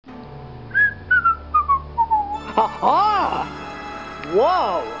Ha ha!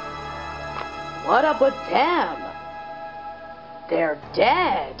 Whoa! What up with them? They're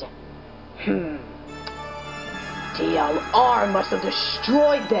dead. DLR must have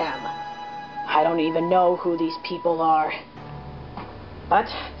destroyed them. I don't even know who these people are. But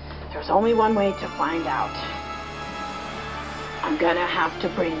there's only one way to find out. I'm gonna have to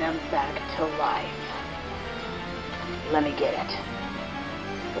bring them back to life. Let me get it.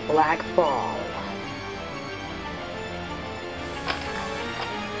 The black ball.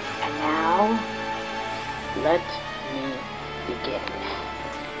 And now, let me begin.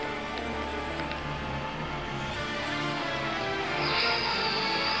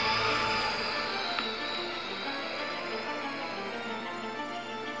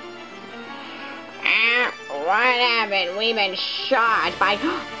 What happened? We've been shot by...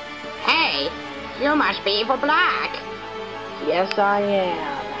 Hey, you must be Evil Black. Yes, I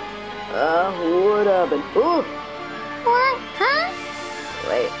am. What happened? Ooh. What? Huh?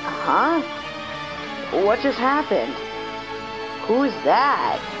 Wait, huh? What just happened? Who's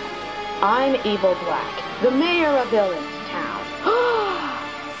that? I'm Evil Black, the mayor of Villains Town.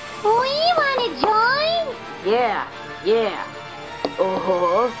 We want to join? Yeah.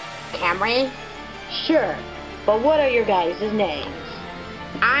 Can we? Sure, but what are your guys' names?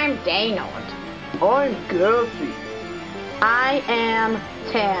 I'm Danold. I'm Goofy. I am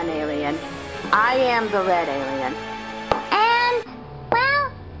Tan Alien. I am the Red Alien. And,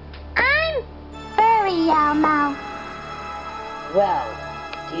 well, I'm Furry Elmo. Well,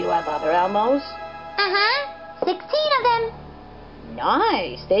 do you have other Elmos? 16 of them.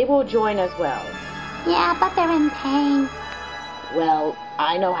 Nice, they will join as well. Yeah, but they're in pain. Well,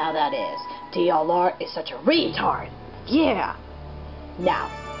 I know how that is. DLR is such a retard. Yeah. Now,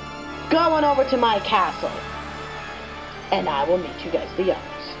 going over to my castle. And I will meet you guys the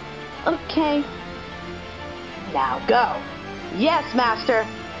others. Okay. Now go. Yes, master.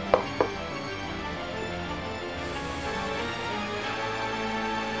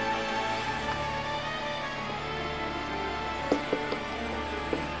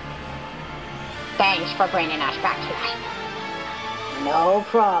 Thanks for bringing us back to life. No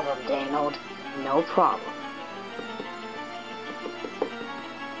problem, Danold. No problem.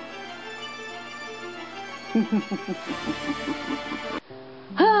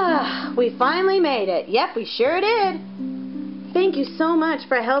 We finally made it. Yep, we sure did. Thank you so much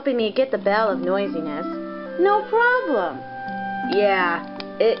for helping me get the bell of noisiness. No problem. Yeah,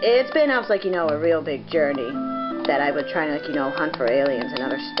 it's been a real big journey that I would try to, hunt for aliens and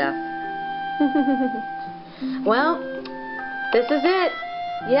other stuff. Well, this is it.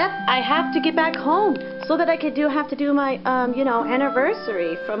 Yep, I have to get back home so that I could have to do my,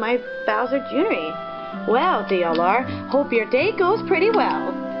 anniversary for my Bowser Jr. Well, DLR, hope your day goes pretty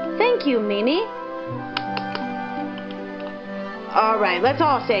well. Thank you, Mimi. Alright, let's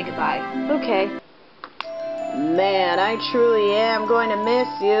all say goodbye. Okay. Man, I truly am going to miss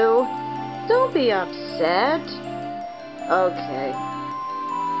you. Don't be upset. Okay.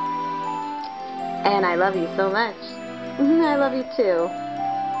 And I love you so much. I love you too.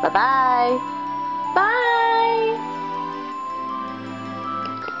 Bye-bye. Bye.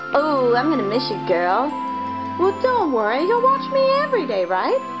 Oh, I'm gonna miss you, girl. Well, don't worry. You'll watch me every day,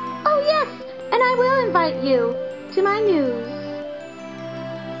 right? Oh, yes. And I will invite you to my news.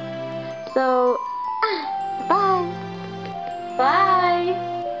 So, bye. Bye.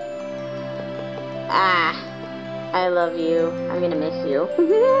 I love you. I'm gonna miss you.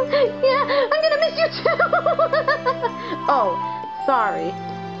 Yeah, I'm gonna miss you too. Oh, sorry.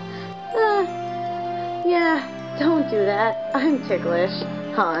 Yeah, don't do that. I'm ticklish.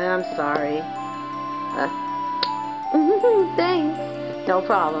 Oh, I'm sorry. Thanks. No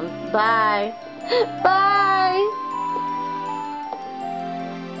problem. Bye. Bye.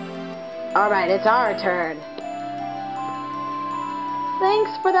 Alright, it's our turn.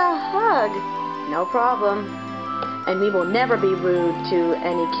 Thanks for the hug. No problem. And we will never be rude to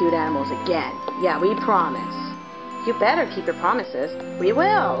any cute animals again. Yeah, we promise. You better keep your promises. We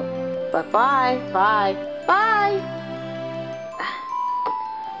will. But bye. Bye. Bye.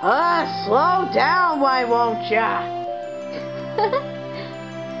 Slow down, why won't ya?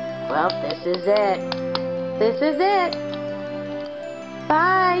 Well, this is it. This is it.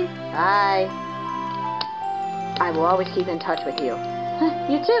 Bye. Bye. I will always keep in touch with you.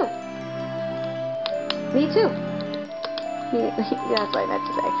 You too. Me too. That's what I meant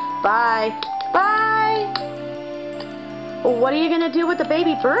to say. Bye. Bye. What are you gonna do with the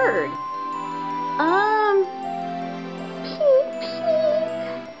baby bird? Peep, peep.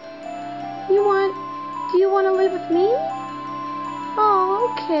 Do you want to live with me? Oh,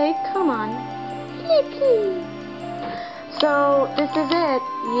 okay, come on. Peep, peep. So, this is it.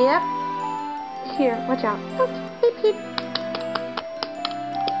 Yep. Here, watch out. Oh, beep, beep.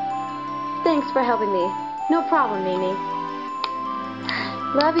 Thanks for helping me. No problem, Mimi.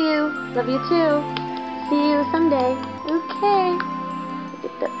 Love you. Love you too. See you someday. Okay.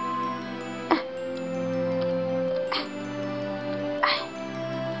 Get the...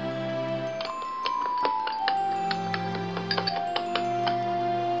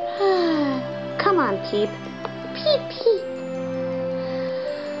 Come on, Peep. Peep, Peep.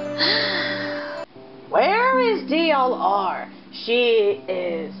 Where is DLR? She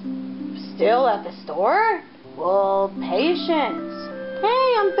is still at the store? Well, patience.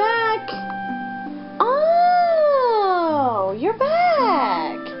 Hey, I'm back. Oh, you're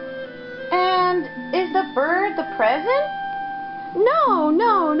back. And is the bird the present? No.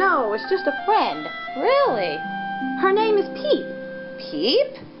 It's just a friend. Really? Her name is Peep.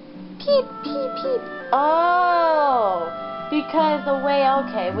 Peep? Peep, Peep, Peep. Oh, because the way,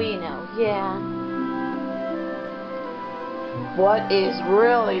 okay, we know, yeah. What is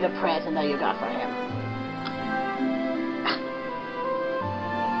really the present that you got for him?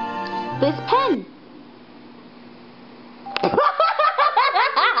 This pen.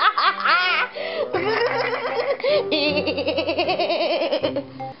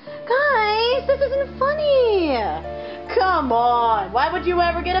 Guys, this isn't funny. Come on, why would you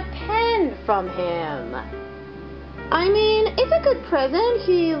ever get a pen from him? I mean, it's a good present.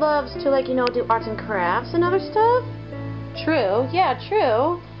 He loves to, like, do arts and crafts and other stuff. True, yeah,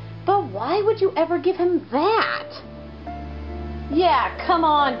 true. But why would you ever give him that? Yeah, come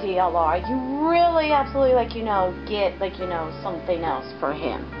on, DLR. You really absolutely, get, something else for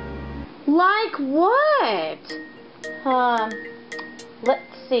him. Like what?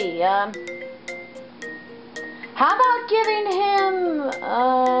 Let's see, how about giving him,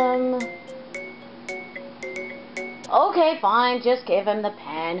 okay, fine, just give him the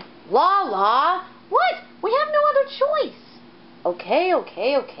pen. La. What? We have no other choice. Okay,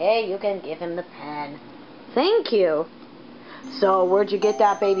 you can give him the pen. Thank you. So, where'd you get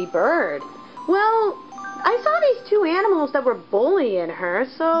that baby bird? Well, I saw these two animals that were bullying her,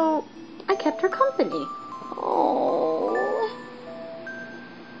 so I kept her company. Oh.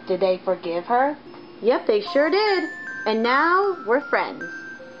 Did they forgive her? Yep, they sure did. And now we're friends.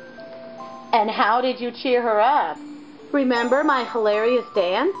 And how did you cheer her up? Remember my hilarious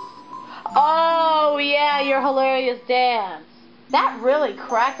dance? Oh, yeah, your hilarious dance. That really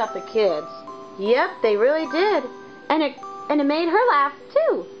cracked up the kids. Yep, they really did. And it made her laugh,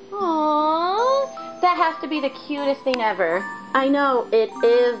 too. Aww, that has to be the cutest thing ever. I know, it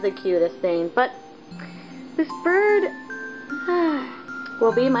is the cutest thing, but this bird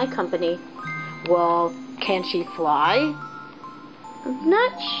will be my company. Well, can she fly? I'm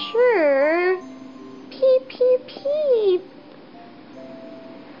not sure. Peep, peep, peep.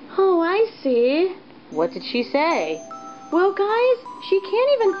 Oh, I see. What did she say? Well, guys, she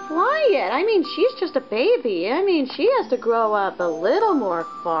can't even fly yet. I mean, she's just a baby. I mean, she has to grow up a little more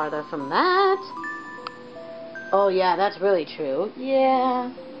farther from that. Oh, yeah, that's really true. Yeah.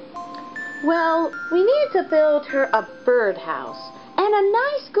 Well, we need to build her a birdhouse and a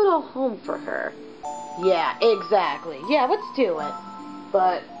nice good old home for her. Yeah, exactly. Yeah, let's do it.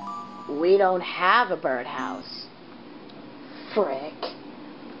 But we don't have a birdhouse. Frick.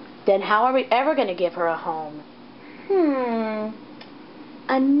 Then how are we ever going to give her a home?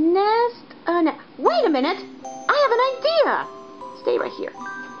 A nest? Wait a minute! I have an idea! Stay right here.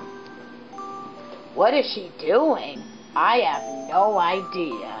 What is she doing? I have no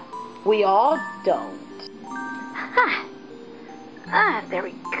idea. We all don't. There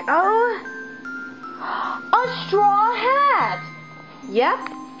we go. A straw hat! Yep,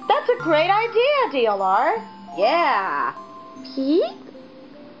 that's a great idea, DLR. Yeah. Peep?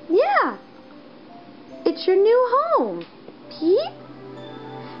 Yeah. It's your new home. Peep?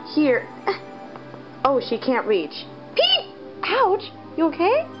 Here. Oh, she can't reach. Peep! Ouch! You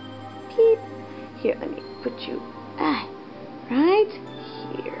okay? Peep. Here, let me put you right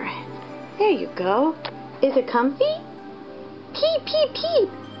here. There you go. Is it comfy? Peep, peep, peep.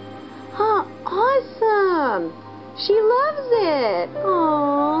 Oh, awesome. She loves it.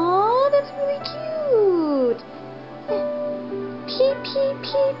 Aww, that's really cute. Peep, peep,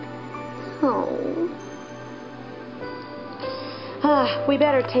 peep. Oh. We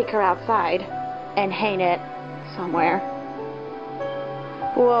better take her outside and hang it somewhere.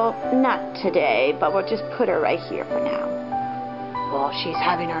 Well, not today, but we'll just put her right here for now. While she's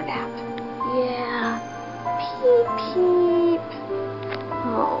having her nap. Yeah. Peep, peep.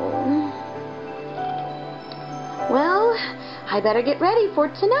 Oh. Well, I better get ready for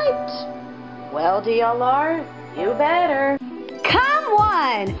tonight. Well, DLR, You better. Come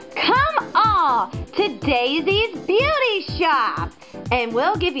one, come all to Daisy's Beauty Shop, and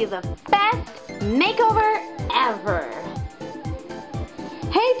we'll give you the best makeover ever.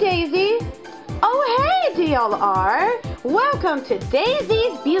 Hey, Daisy. Oh, hey, DLR. Welcome to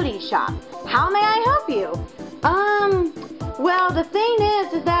Daisy's Beauty Shop. How may I help you? Well, the thing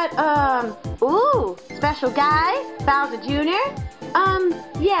is that, special guy, Bowser Jr.?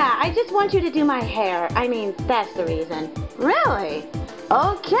 Yeah, I just want you to do my hair. I mean, that's the reason. Really?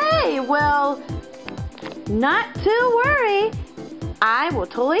 Okay, well, not to worry. I will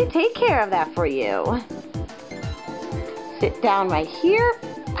totally take care of that for you. Sit down right here,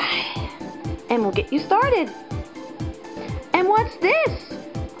 and we'll get you started. And what's this?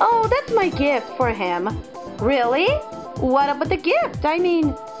 Oh, that's my gift for him. Really? What up with the gift? I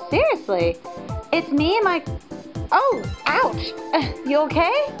mean, seriously. It's me and my... Oh, ouch. You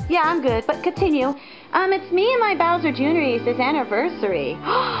okay? Yeah, I'm good, but continue. It's me and my Bowser Jr.'s anniversary.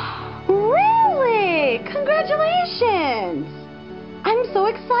 Really? Congratulations! I'm so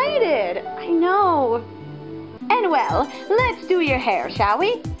excited. I know. And well, let's do your hair, shall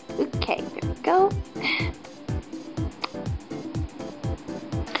we? Okay, there we go.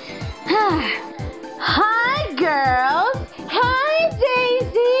 Hi, girls. Hi,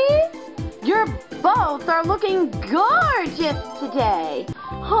 Daisy. You both are looking gorgeous today.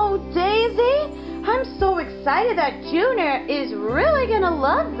 Oh, Daisy, I'm so excited that Junior is really going to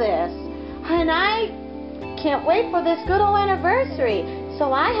love this. And I can't wait for this good old anniversary.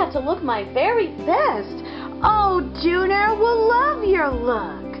 So I have to look my very best. Oh, Junior will love your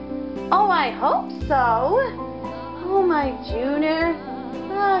look. Oh, I hope so. Oh, my Junior.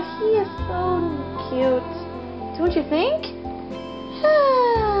 Oh, he is so cute. Don't you think?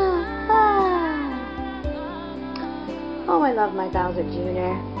 Oh, I love my Bowser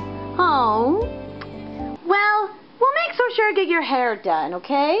Jr. Oh. Well, we'll make so sure to get your hair done,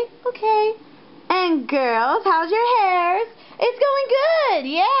 okay? Okay. And girls, how's your hairs? It's going good.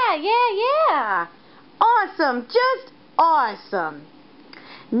 Yeah. Awesome. Just awesome.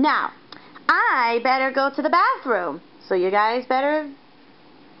 Now, I better go to the bathroom. So you guys better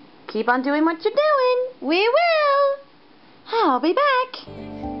keep on doing what you're doing. We will. I'll be back.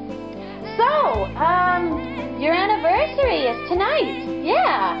 So, your anniversary is tonight.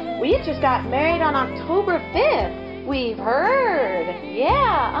 Yeah, we just got married on October 5th. We've heard.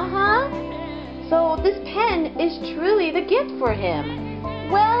 Yeah, So this pen is truly the gift for him.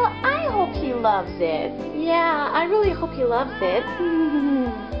 Well, I hope he loves it. Yeah, I really hope he loves it.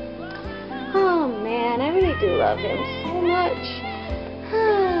 Oh man, I really do love him so much.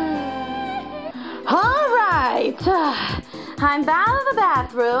 All right. I'm out of the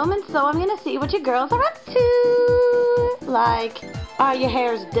bathroom, and so I'm going to see what you girls are up to. Like, are your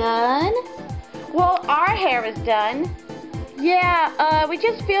hairs done? Well, our hair is done. Yeah, we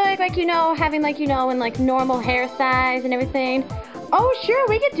just feel like having in normal hair size and everything. Oh, sure,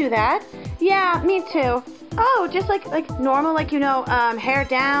 we could do that. Yeah, me too. Oh, just like normal, hair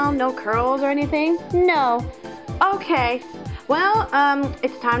down, no curls or anything? No. Okay. Well,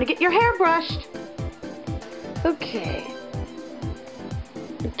 it's time to get your hair brushed. Okay.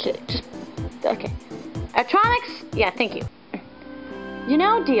 Okay. Electronics? Yeah, thank you. You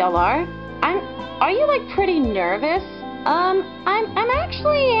know, DLR, are you pretty nervous? I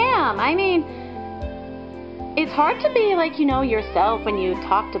actually am. I mean, it's hard to be yourself when you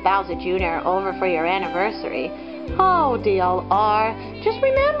talk to Bowser Jr. over for your anniversary. Oh, DLR, just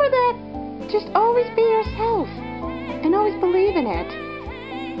remember that. Just always be yourself and always believe in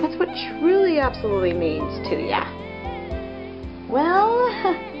it. That's what truly absolutely means to ya. Well,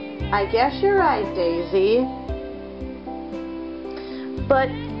 I guess you're right, Daisy. But,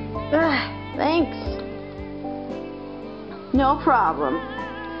 thanks. No problem.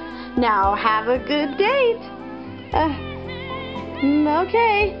 Now have a good date.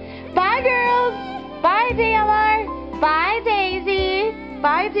 Okay. Bye, girls. Bye, DLR. Bye, Daisy.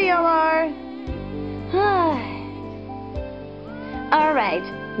 Bye, DLR. All right.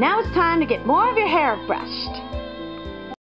 Now it's time to get more of your hair brushed.